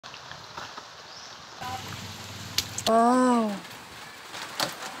Wow.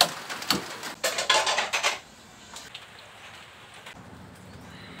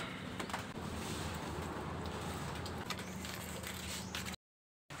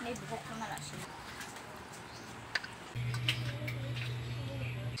 May buhok na mala siya.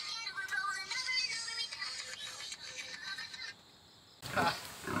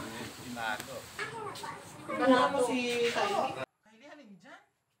 Tinago. Kailangan mo si Kylie. Kylie, halin dyan.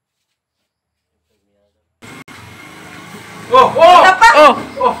 Oh! Oh! Oh!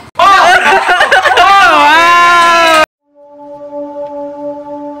 Oh!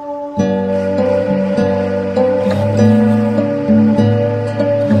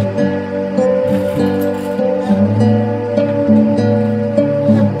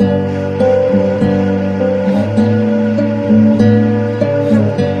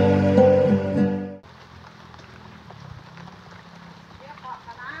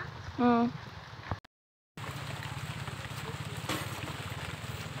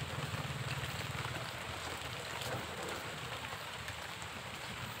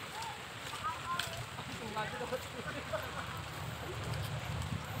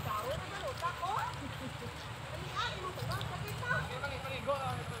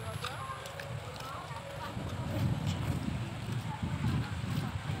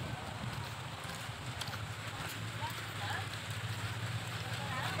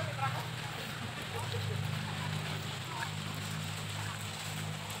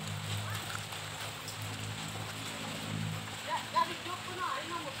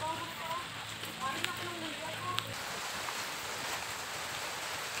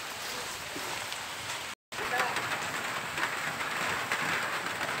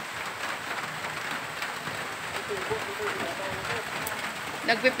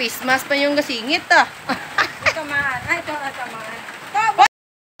 Nagpe-face mask pa yung gasingit ah. Ito man. Ay, ito man.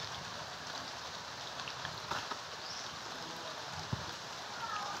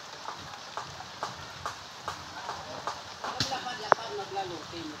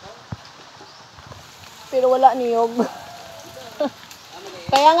 Pero wala niyog.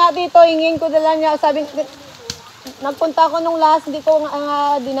 Kaya nga dito, hingin ko dala niya. Sabi, nagpunta ko nung last, hindi ko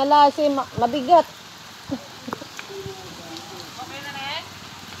dinala kasi mabigat. Okay na na yan?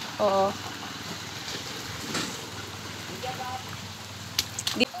 Oo.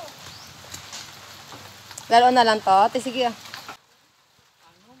 Lalo na lang to. Sige ah.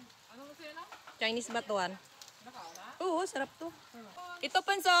 Chinese batuan. Oo, sarap to. Ito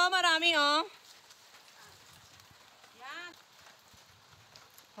panso, marami oh.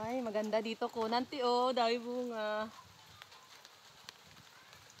 Ay, maganda dito ko. Nanti oh, dahil bunga.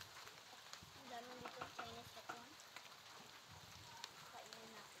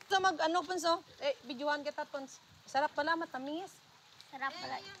 So ano panso? Videohan kita pons. Sarap pala, matamis. Sarap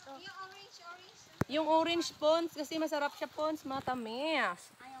pala ito. Yung orange pons, kasi masarap siya pons, matamis.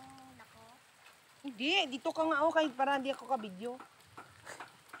 Ayaw nako. Hindi, dito ka nga oh, kahit para hindi ako ka-video.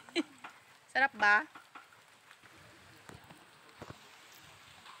 Sarap ba?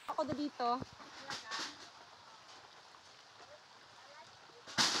 Ako na dito.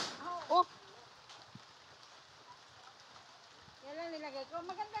 Oh! Yan lang nilagay ko.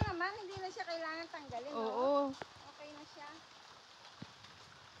 Maganda naman, hindi na siya kailangan tanggalin. Oo. No? Okay na siya.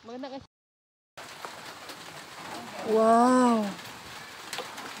 Maganda kasi. Wow!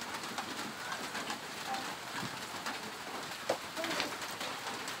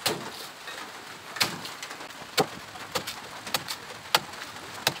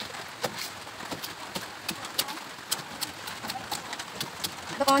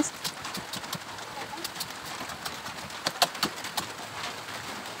 Pons.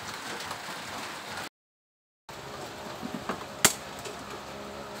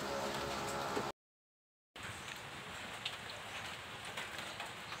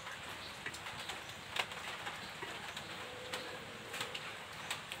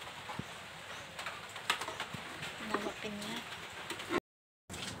 Namating na.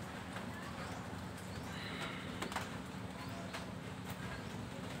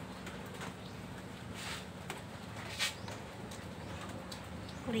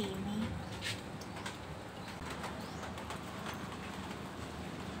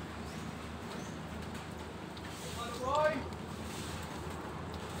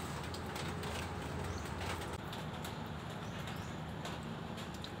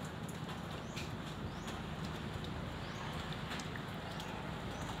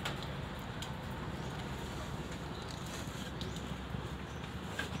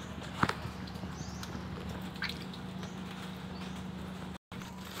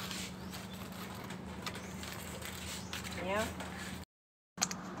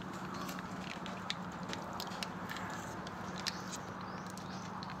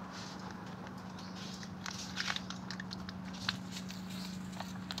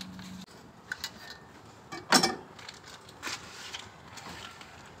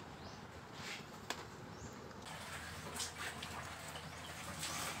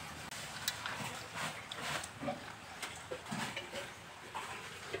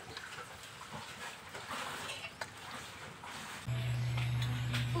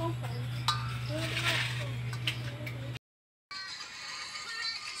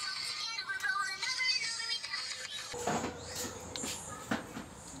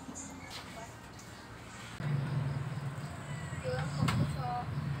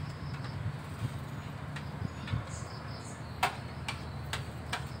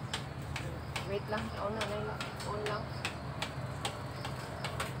 lang. On na lang. On lang.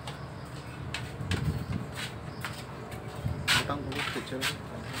 Itang ulit picture.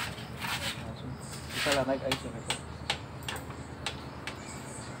 Isa lang nag-ice yun ito.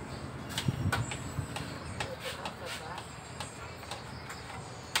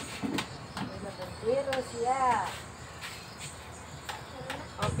 Pero siya.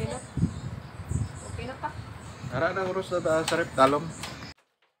 Okay na. Okay na pa. Ara na urus na sa rep talom.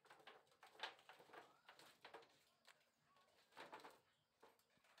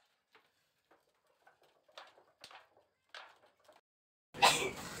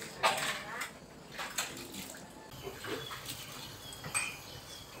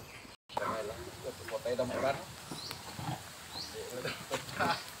 Potay na mura.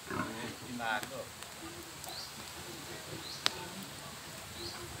 Inago.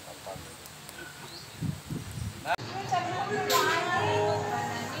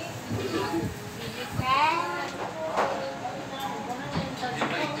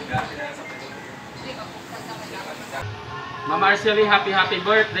 Mama Arceli, happy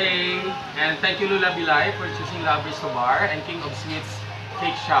birthday! And thank you Lula Bilay for choosing Lovers Bar and King of Sweets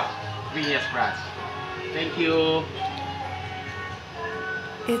Cake Shop, Vinyas Branch. Thank you!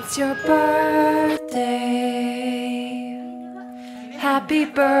 It's your birthday. Happy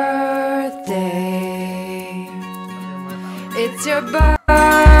birthday. It's your birthday.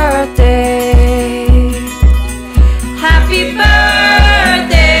 Happy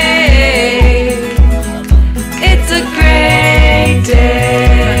birthday. It's a great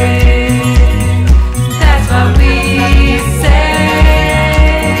day. That's what we say.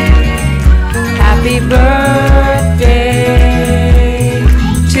 Happy birthday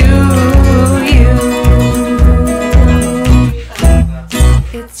to you.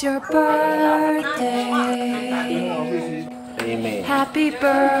 It's your birthday. Happy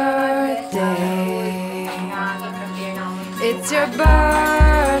birthday. It's your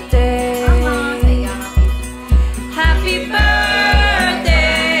birthday. Happy birthday.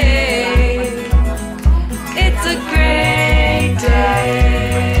 It's a great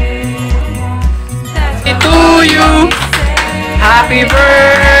day. That's what To you! Happy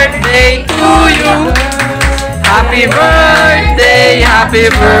birthday to you! Happy birthday! Happy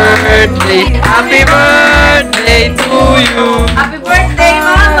birthday! Happy birthday to you! Happy birthday,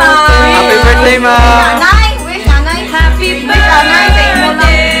 Mama! Happy birthday, Ma! Nanay! Wish, nanay! Happy nanay, sa imo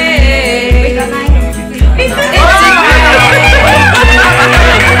lang. Wish, birthday. nanay!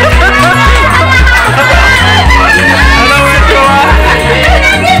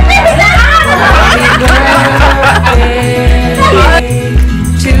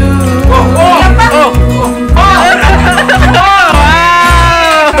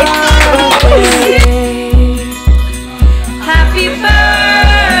 Happy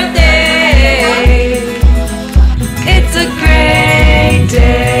birthday. It's a great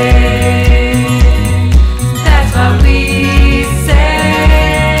day. That's what we say.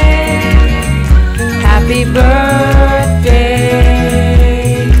 Happy birthday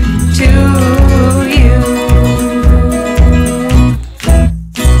to you.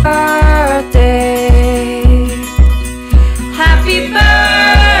 Birthday. Happy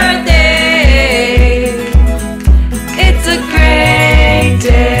birthday. It's a great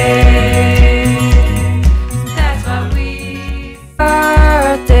day. That's what we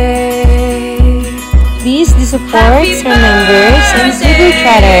birthday. Please the supports for members and super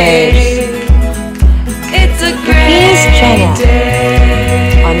chatters. It's a Please great channel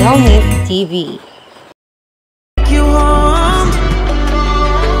day. on Elmit TV.